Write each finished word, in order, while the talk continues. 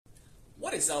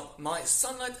is up, my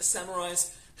Sunlight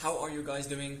Samurais? How are you guys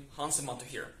doing? Hans and Mato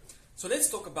here. So let's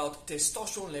talk about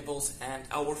testosterone levels and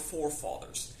our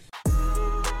forefathers.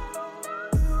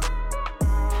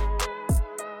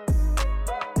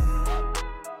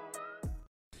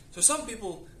 So some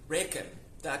people reckon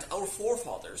that our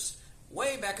forefathers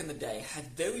way back in the day had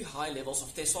very high levels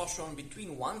of testosterone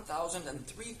between 1,000 and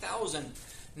 3,000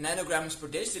 nanograms per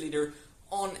deciliter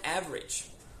on average.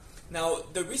 Now,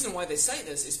 the reason why they say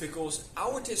this is because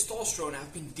our testosterone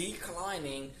have been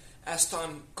declining as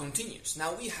time continues.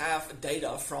 Now, we have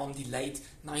data from the late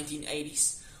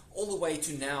 1980s all the way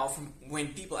to now from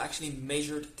when people actually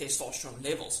measured testosterone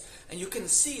levels. And you can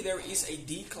see there is a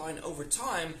decline over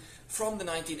time from the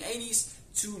 1980s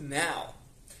to now.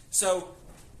 So,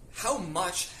 how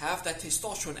much have that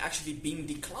testosterone actually been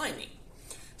declining?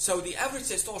 So the average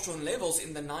testosterone levels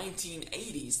in the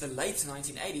 1980s, the late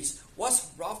 1980s,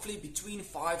 was roughly between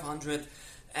 500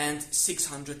 and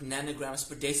 600 nanograms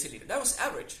per deciliter. That was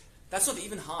average. That's not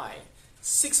even high.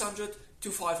 600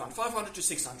 to 500, 500 to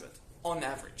 600 on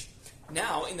average.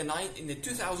 Now, in the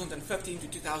 2015 to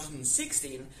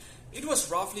 2016, it was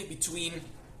roughly between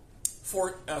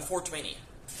 420.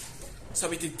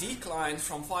 So it declined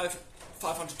from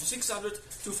 500 to 600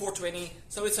 to 420,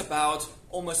 so it's about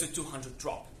almost a 200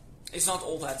 drop. It's not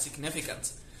all that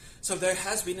significant. So there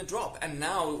has been a drop, and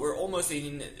now we're almost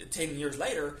in 10 years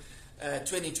later,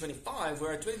 2025,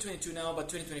 we're at 2022 now, but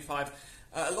 2025,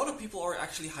 a lot of people are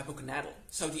actually hypogonadal.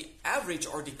 So the average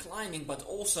are declining, but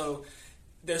also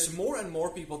there's more and more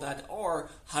people that are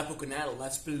hypogonadal,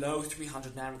 that's below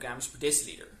 300 nanograms per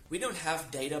deciliter. We don't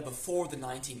have data before the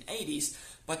 1980s,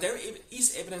 but there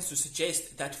is evidence to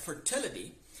suggest that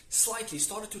fertility slightly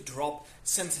started to drop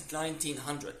since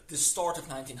 1900, the start of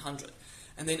 1900.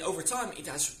 And then over time, it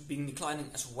has been declining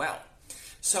as well.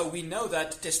 So we know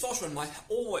that testosterone might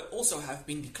also have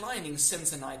been declining since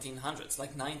the 1900s,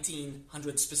 like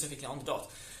 1900 specifically on the dot.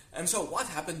 And so what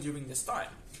happened during this time?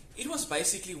 It was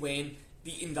basically when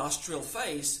the industrial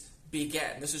phase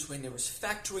began. This is when there was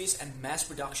factories and mass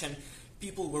production.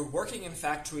 People were working in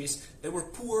factories. They were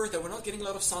poor. They were not getting a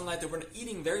lot of sunlight. They were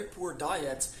eating very poor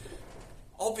diets.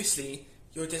 Obviously,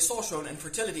 your testosterone and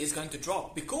fertility is going to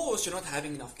drop because you're not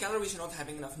having enough calories, you're not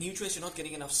having enough nutrients, you're not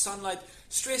getting enough sunlight,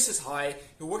 stress is high,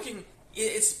 you're working,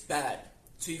 it's bad.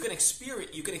 So you can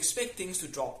expect things to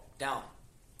drop down.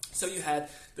 So you had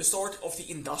the start of the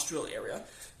industrial era,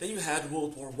 then you had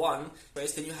World War I,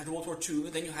 then you had World War II,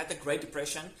 then you had the Great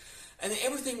Depression, and then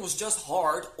everything was just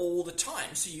hard all the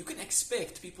time. So you can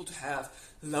expect people to have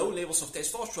low levels of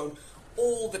testosterone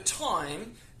all the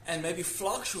time, and maybe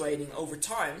fluctuating over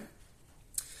time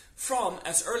from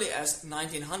as early as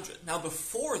 1900. Now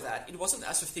before that, it wasn't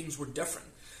as if things were different.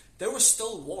 There were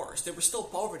still wars, there was still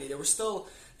poverty, there were still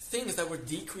things that were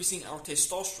decreasing our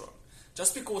testosterone.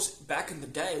 Just because back in the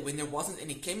day when there wasn't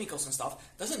any chemicals and stuff,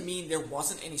 doesn't mean there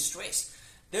wasn't any stress.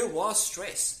 There was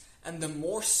stress, and the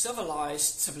more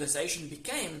civilized civilization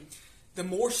became, the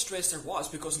more stress there was,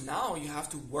 because now you have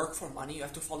to work for money, you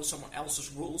have to follow someone else's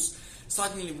rules.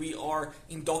 Suddenly we are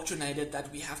indoctrinated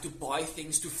that we have to buy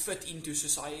things to fit into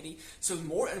society. So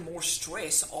more and more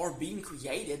stress are being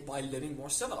created by living more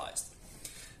civilized.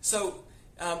 So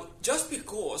just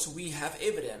because we have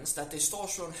evidence that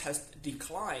testosterone has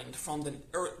declined from the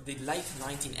late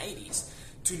 1980s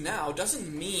to now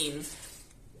doesn't mean,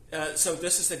 so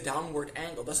this is a downward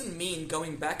angle, doesn't mean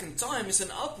going back in time is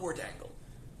an upward angle.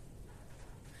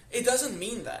 It doesn't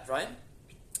mean that, right?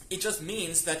 It just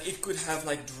means that it could have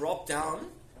dropped down,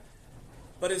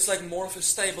 but it's more of a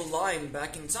stable line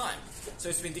back in time. So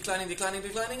it's been declining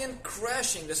and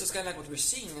crashing. This is kind of what we're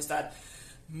seeing, is that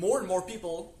more and more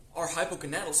people are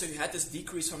hypogonadal. So you had this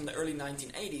decrease from the early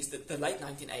 1980s, the late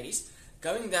 1980s,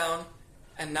 going down,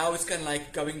 and now it's kind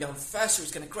of going down faster.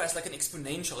 It's going to crash like an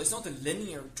exponential. It's not a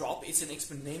linear drop, it's an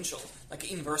exponential, like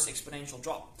an inverse exponential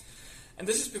drop. And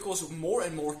this is because more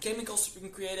and more chemicals have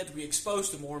been created, we're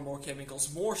exposed to more and more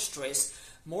chemicals, more stress,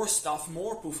 more stuff,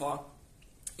 more PUFA.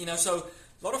 So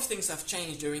a lot of things have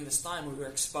changed during this time. We were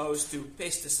exposed to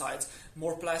pesticides,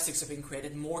 more plastics have been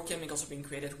created, more chemicals have been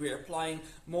created, we're applying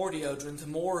more deodorant,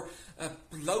 more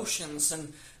lotions,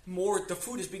 and the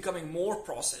food is becoming more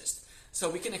processed. So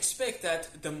we can expect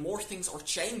that the more things are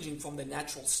changing from the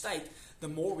natural state, the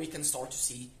more we can start to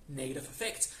see negative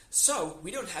effects. So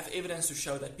we don't have evidence to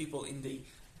show that people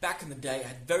back in the day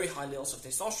had very high levels of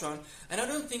testosterone, and I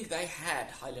don't think they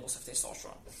had high levels of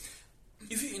testosterone.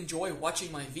 If you enjoy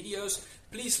watching my videos,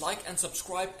 please like and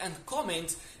subscribe and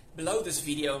comment, below this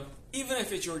video, even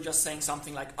if you're just saying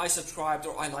something like I subscribed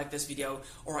or I like this video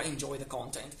or I enjoy the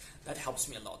content. That helps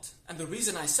me a lot. And the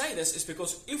reason I say this is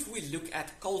because if we look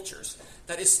at cultures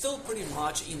that is still pretty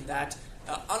much in that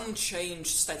unchanged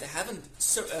state, they haven't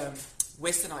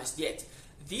westernized yet,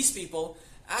 these people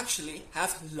actually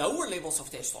have lower levels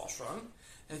of testosterone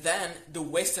than the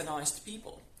westernized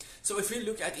people. So if we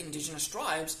look at indigenous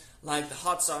tribes like the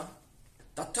Hadza,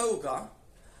 the Toga,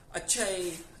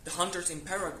 Aceh, the hunters in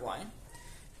Paraguay,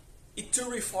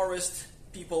 Ituri forest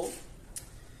people,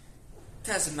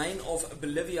 Tasman of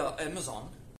Bolivia, Amazon,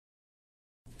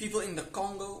 people in the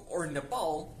Congo or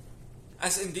Nepal,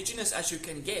 as indigenous as you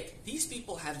can get, these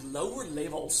people have lower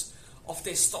levels of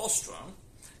testosterone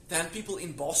than people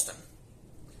in Boston.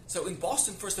 So in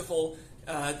Boston, first of all,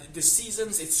 the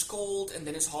seasons, it's cold and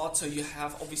then it's hot, so you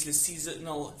have obviously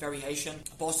seasonal variation.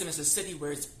 Boston is a city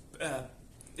where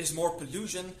there's more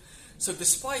pollution. So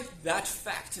despite that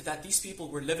fact that these people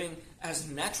were living as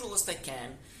natural as they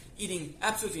can, eating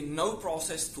absolutely no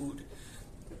processed food,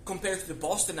 compared to the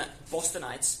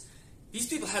Bostonites, these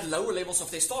people had lower levels of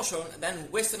testosterone than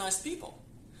westernized people.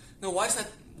 Now, why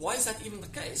is that even the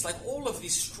case? Like, all of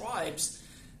these tribes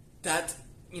that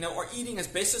are eating as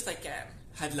best as they can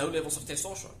had low levels of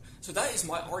testosterone. So that is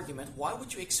my argument. Why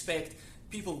would you expect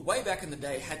people way back in the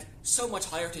day had so much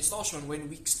higher testosterone when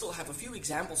we still have a few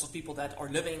examples of people that are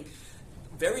living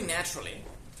very naturally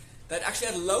that actually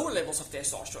had lower levels of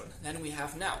testosterone than we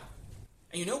have now?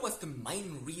 And you know what's the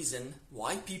main reason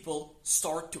why people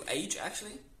start to age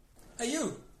actually? Hey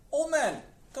you, old man,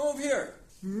 come over here.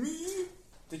 Me?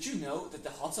 Did you know that the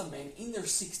Hadza men in their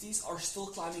 60s are still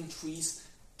climbing trees,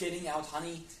 getting out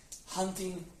honey,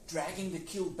 hunting, dragging the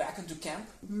kill back into camp?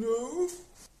 No.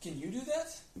 Can you do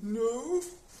that? No.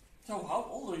 So how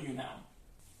old are you now?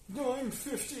 I'm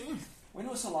 50. When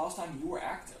was the last time you were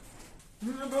active?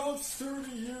 About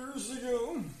 30 years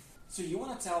ago. So you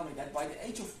want to tell me that by the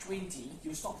age of 20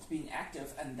 you stopped being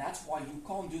active and that's why you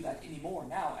can't do that anymore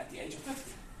now at the age of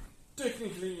 50?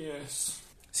 Technically, yes.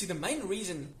 See, the main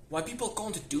reason why people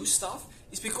can't do stuff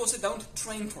is because they don't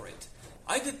train for it.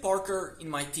 I did Parkour in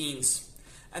my teens,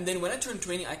 and then when I turned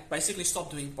 20, I basically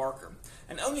stopped doing Parkour.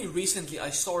 And only recently I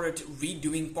started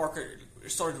redoing Parkour,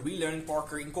 started relearning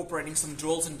Parkour, incorporating some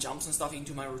drills and jumps and stuff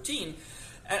into my routine.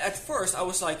 And at first I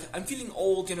was like, I'm feeling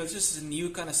old, this is a new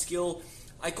kind of skill.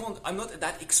 I'm not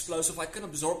that explosive, I can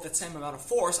absorb that same amount of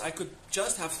force. I could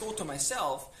just have thought to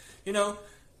myself,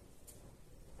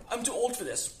 I'm too old for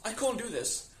this. I can't do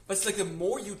this. But it's like the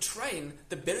more you train,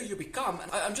 the better you become. And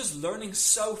I'm just learning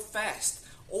so fast.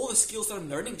 All the skills that I'm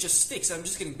learning just sticks. And I'm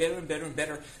just getting better and better and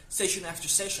better session after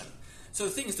session. So the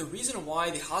thing is, the reason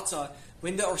why the Hadza,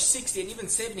 when they are 60 and even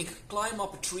 70, climb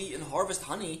up a tree and harvest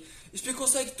honey is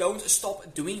because they don't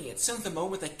stop doing it. Since the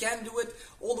moment they can do it,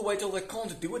 all the way till they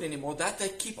can't do it anymore, that they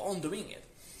keep on doing it.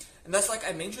 And that's, like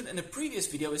I mentioned in the previous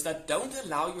video, is that don't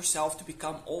allow yourself to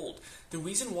become old. The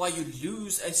reason why you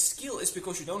lose a skill is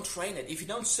because you don't train it. If you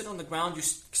don't sit on the ground, you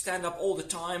stand up all the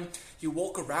time, you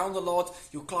walk around a lot,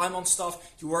 you climb on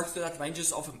stuff, you work through that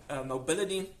ranges of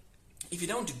mobility. If you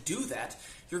don't do that,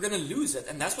 you're going to lose it.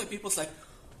 And that's why people's like,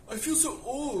 I feel so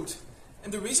old.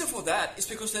 And the reason for that is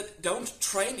because they don't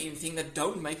train anything that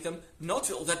don't make them not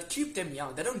feel old, that keep them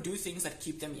young. They don't do things that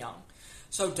keep them young.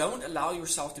 So don't allow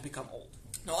yourself to become old.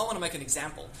 Now I want to make an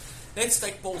example. Let's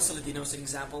take Paul Saladino as an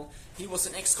example. He was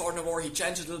an ex-carnivore, he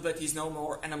changed a little bit, he's no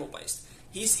more animal-based.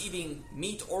 He's eating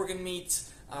meat, organ meat,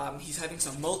 he's having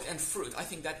some milk and fruit. I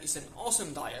think that is an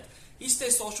awesome diet. His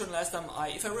testosterone last time,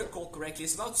 if I recall correctly,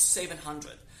 is about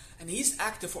 700. And he's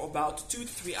active for about 2 to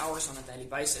 3 hours on a daily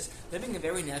basis, living a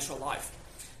very natural life.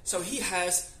 So he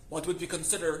has what would be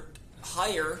considered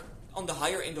on the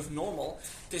higher end of normal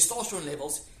testosterone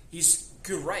levels. He's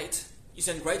great. He's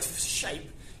in great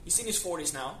shape. He's in his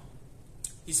 40s now.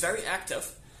 He's very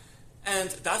active. And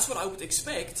that's what I would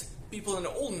expect people in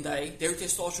the olden day, their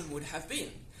testosterone would have been.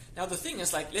 Now the thing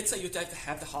is, like, let's say you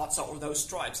have the Hadza or those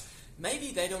tribes.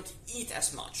 Maybe they don't eat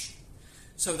as much.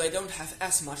 So they don't have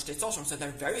as much testosterone. So they're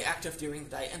very active during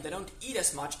the day and they don't eat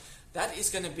as much. That is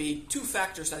going to be two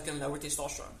factors that can lower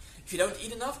testosterone. If you don't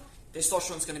eat enough,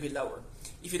 testosterone is going to be lower.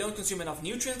 If you don't consume enough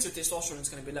nutrients, your testosterone is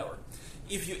going to be lower.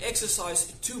 If you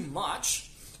exercise too much,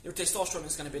 your testosterone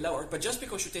is going to be lower. But just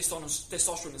because your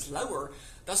testosterone is lower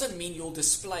doesn't mean you'll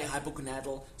display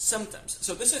hypogonadal symptoms.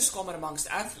 So this is common amongst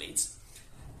athletes.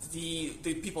 The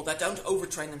people that don't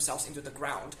overtrain themselves into the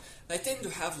ground, they tend to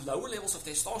have lower levels of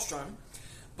testosterone,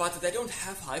 but they don't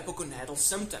have hypogonadal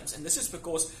symptoms. And this is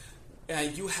because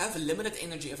you have limited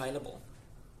energy available,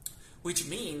 which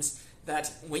means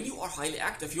that when you are highly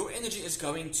active, your energy is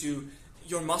going to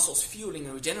your muscles, fueling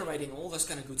and regenerating, all this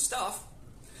kind of good stuff.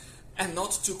 and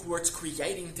not towards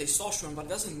creating testosterone, but it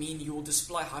doesn't mean you will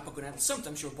display hypogonadal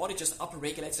symptoms. Your body just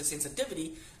upregulates the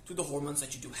sensitivity to the hormones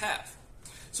that you do have.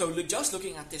 So just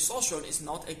looking at testosterone is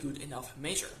not a good enough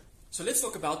measure. So let's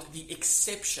talk about the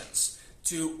exceptions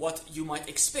to what you might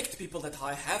expect people that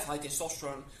have high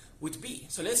testosterone would be.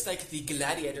 So let's take the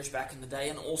gladiators back in the day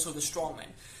and also the strongmen.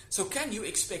 So can you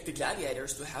expect the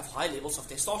gladiators to have high levels of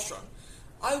testosterone?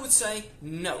 I would say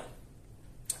no.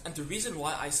 And the reason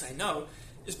why I say no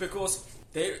is because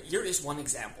here is one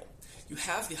example. You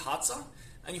have the Hadza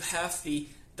and you have the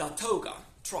Datoga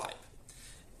tribe.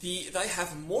 They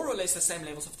have more or less the same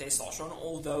levels of testosterone,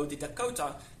 although the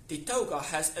Datoga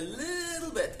has a little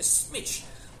bit, a smidge,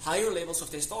 higher levels of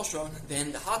testosterone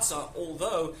than the Hadza,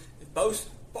 although both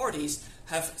parties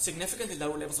have significantly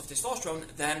lower levels of testosterone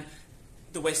than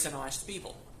the westernized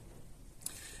people.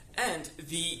 And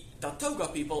the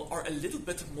Datoga people are a little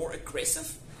bit more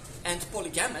aggressive and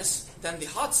polygamous than the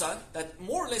Hadza, that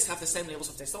more or less have the same levels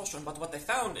of testosterone, but what they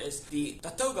found is the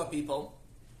Datoga people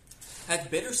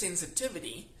had better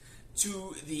sensitivity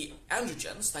to the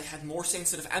androgens. They had more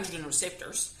sensitive androgen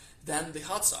receptors than the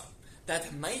Hadza.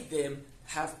 That made them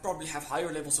probably have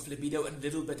higher levels of libido and a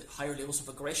little bit higher levels of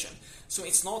aggression. So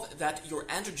it's not that your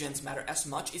androgens matter as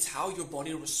much, it's how your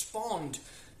body responds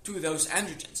to those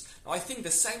androgens. Now I think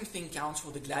the same thing counts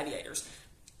for the gladiators.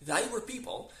 They were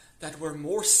people that were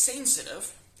more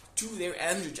sensitive to their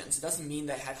androgens. It doesn't mean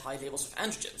they had high levels of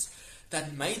androgens.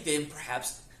 That made them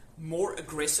perhaps more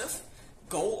aggressive,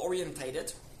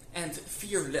 goal-orientated, and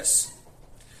fearless.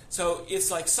 So it's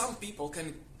like some people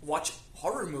can watch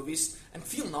horror movies and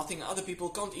feel nothing. Other people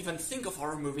can't even think of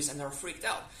horror movies and they're freaked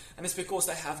out. And it's because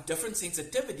they have different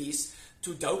sensitivities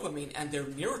to dopamine and their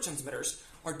neurotransmitters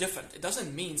are different. It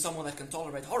doesn't mean someone that can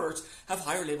tolerate horrors have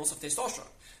higher levels of testosterone.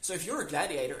 So if you're a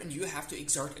gladiator and you have to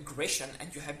exert aggression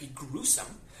and you have to be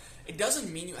gruesome, it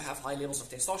doesn't mean you have high levels of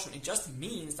testosterone. It just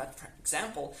means that, for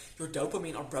example, your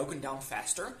dopamine are broken down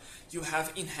faster, you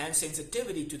have enhanced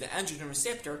sensitivity to the androgen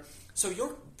receptor, so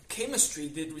your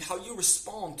chemistry, how you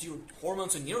respond to your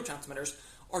hormones and neurotransmitters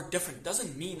are different. It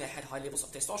doesn't mean they had high levels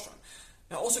of testosterone.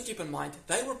 Now also keep in mind,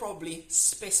 they were probably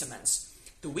specimens.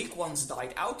 The weak ones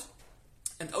died out,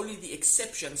 and only the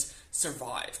exceptions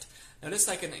survived. Now let's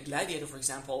take a gladiator, for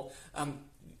example.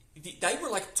 They were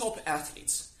like top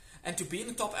athletes. And to be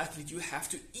a top athlete, you have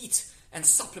to eat and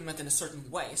supplement in a certain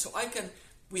way. So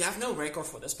we have no record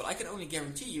for this, but I can only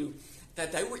guarantee you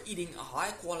that they were eating a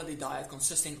high-quality diet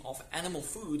consisting of animal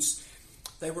foods.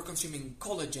 They were consuming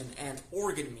collagen and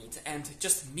organ meat and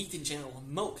just meat in general,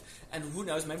 milk, and who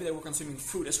knows, maybe they were consuming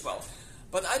fruit as well.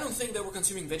 But I don't think they were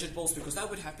consuming vegetables because that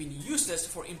would have been useless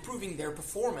for improving their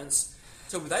performance.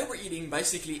 So they were eating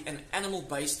basically an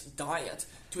animal-based diet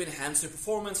to enhance their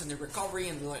performance and their recovery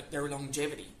and their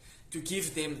longevity, to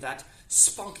give them that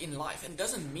spunk in life. And it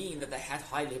doesn't mean that they had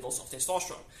high levels of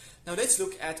testosterone. Now let's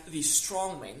look at the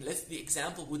strongman. The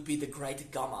example would be the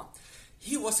Great Gamma.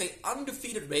 He was an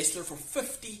undefeated wrestler for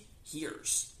 50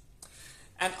 years.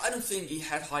 And I don't think he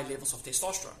had high levels of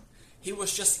testosterone. He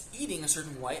was just eating a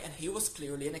certain way, and he was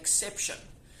clearly an exception.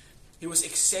 He was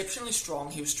exceptionally strong.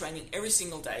 He was training every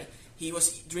single day. He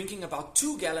was drinking about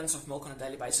 2 gallons of milk on a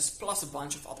daily basis, plus a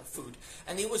bunch of other food.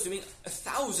 And he was doing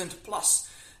 1,000 plus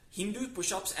Hindu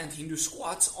push-ups and Hindu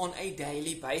squats on a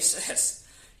daily basis.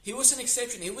 He was an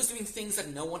exception. He was doing things that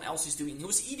no one else is doing. He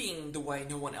was eating the way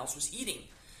no one else was eating.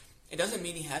 It doesn't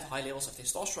mean he had high levels of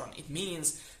testosterone. It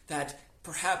means that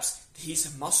perhaps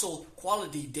his muscle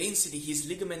quality, density, his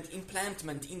ligament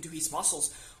implantment into his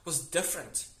muscles was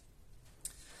different.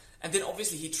 And then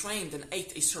obviously he trained and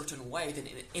ate a certain way that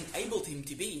enabled him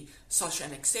to be such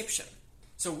an exception.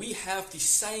 So we have the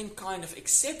same kind of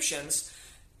exceptions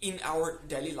in our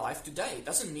daily life today. It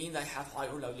doesn't mean they have high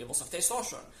or low levels of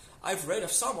testosterone. I've read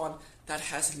of someone that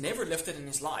has never lifted in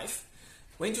his life,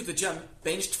 went to the gym,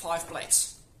 benched 5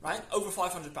 plates, right? Over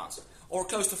 500 pounds, or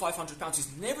close to 500 pounds.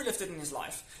 He's never lifted in his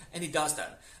life, and he does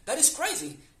that. That is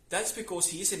crazy. That's because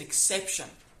he is an exception.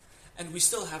 And we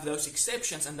still have those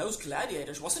exceptions, and those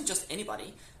gladiators wasn't just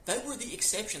anybody. They were the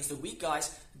exceptions. The weak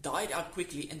guys died out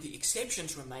quickly, and the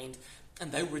exceptions remained,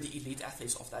 and they were the elite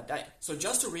athletes of that day. So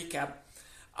just to recap,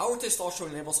 our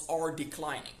testosterone levels are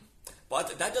declining.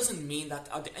 But that doesn't mean that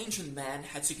the ancient man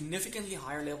had significantly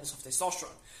higher levels of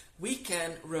testosterone. We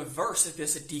can reverse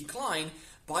this decline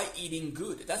by eating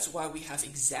good. That's why we have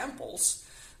examples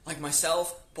like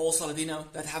myself, Paul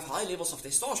Saladino, that have high levels of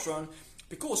testosterone,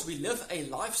 because we live a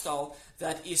lifestyle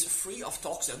that is free of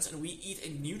toxins, and we eat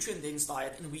a nutrient-dense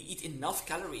diet, and we eat enough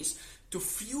calories to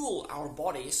fuel our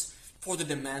bodies for the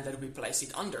demand that we place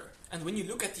it under. And when you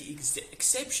look at the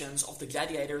exceptions of the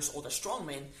gladiators or the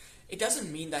strongmen, It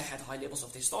doesn't mean they had high levels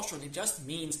of testosterone, it just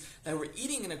means they were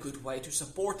eating in a good way to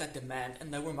support that demand,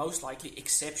 and they were most likely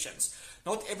exceptions.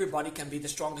 Not everybody can be the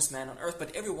strongest man on earth,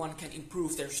 but everyone can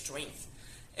improve their strength.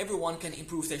 Everyone can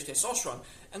improve their testosterone.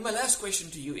 And my last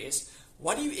question to you is,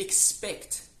 what do you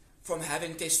expect from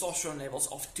having testosterone levels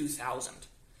of 2000?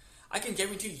 I can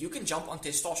guarantee you can jump on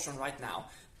testosterone right now,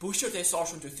 boost your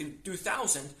testosterone to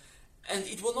 2000, and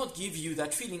it will not give you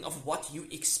that feeling of what you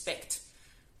expect.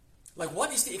 Like,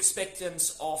 what is the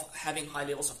expectance of having high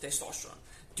levels of testosterone?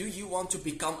 Do you want to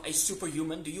become a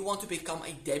superhuman? Do you want to become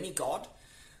a demigod?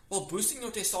 Well, boosting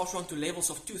your testosterone to levels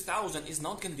of 2000 is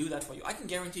not going to do that for you. I can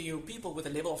guarantee you people with a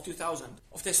level of 2000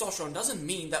 of testosterone doesn't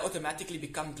mean they automatically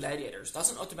become gladiators.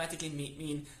 Doesn't automatically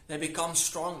mean they become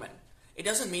strongmen. It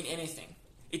doesn't mean anything.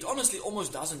 It honestly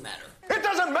almost doesn't matter. It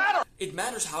doesn't matter! It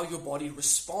matters how your body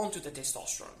responds to the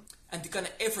testosterone and the kind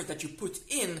of effort that you put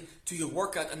in to your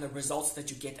workout and the results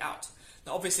that you get out.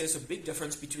 Now, obviously, there's a big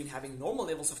difference between having normal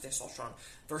levels of testosterone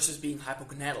versus being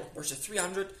hypogonadal, versus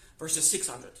 300 versus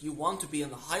 600. You want to be on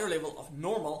the higher level of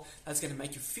normal. That's going to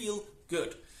make you feel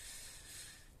good.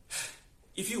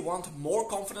 If you want more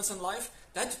confidence in life,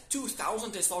 that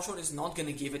 2000 testosterone is not going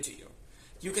to give it to you.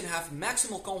 You can have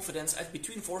maximal confidence at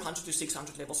between 400 to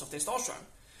 600 levels of testosterone,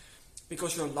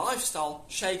 because your lifestyle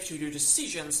shapes you, your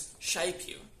decisions shape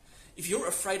you. If you're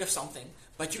afraid of something,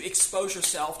 but you expose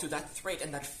yourself to that threat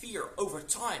and that fear over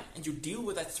time, and you deal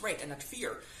with that threat and that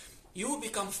fear, you will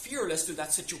become fearless to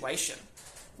that situation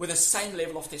with the same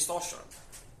level of testosterone.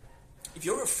 If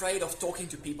you're afraid of talking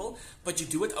to people, but you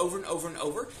do it over and over and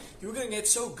over, you're going to get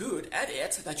so good at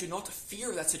it that you not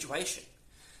fear that situation.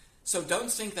 So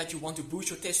don't think that you want to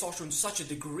boost your testosterone to such a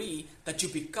degree that you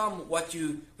become what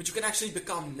you can actually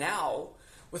become now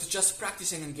with just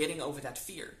practicing and getting over that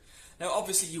fear. Now,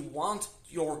 obviously, you want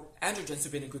your androgens to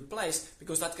be in a good place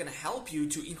because that's going to help you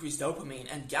to increase dopamine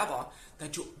and GABA,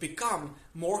 that you become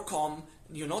more calm,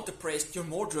 you're not depressed, you're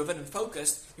more driven and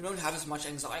focused, you don't have as much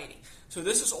anxiety. So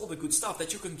this is all the good stuff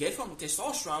that you can get from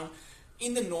testosterone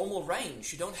in the normal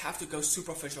range. You don't have to go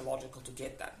super physiological to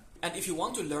get that. And if you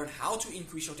want to learn how to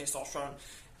increase your testosterone,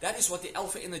 that is what the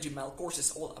Alpha Energy Male course is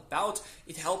all about.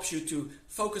 It helps you to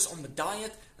focus on the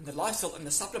diet and the lifestyle and the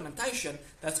supplementation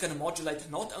that's going to modulate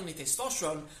not only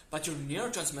testosterone, but your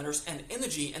neurotransmitters and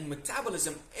energy and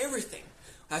metabolism. Everything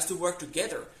has to work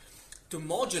together to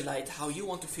modulate how you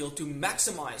want to feel, to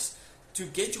maximize, to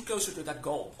get you closer to that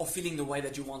goal of feeling the way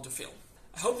that you want to feel.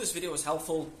 I hope this video was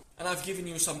helpful, and I've given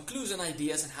you some clues and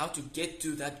ideas on how to get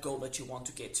to that goal that you want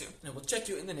to get to. And I will check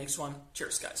you in the next one.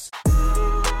 Cheers, guys.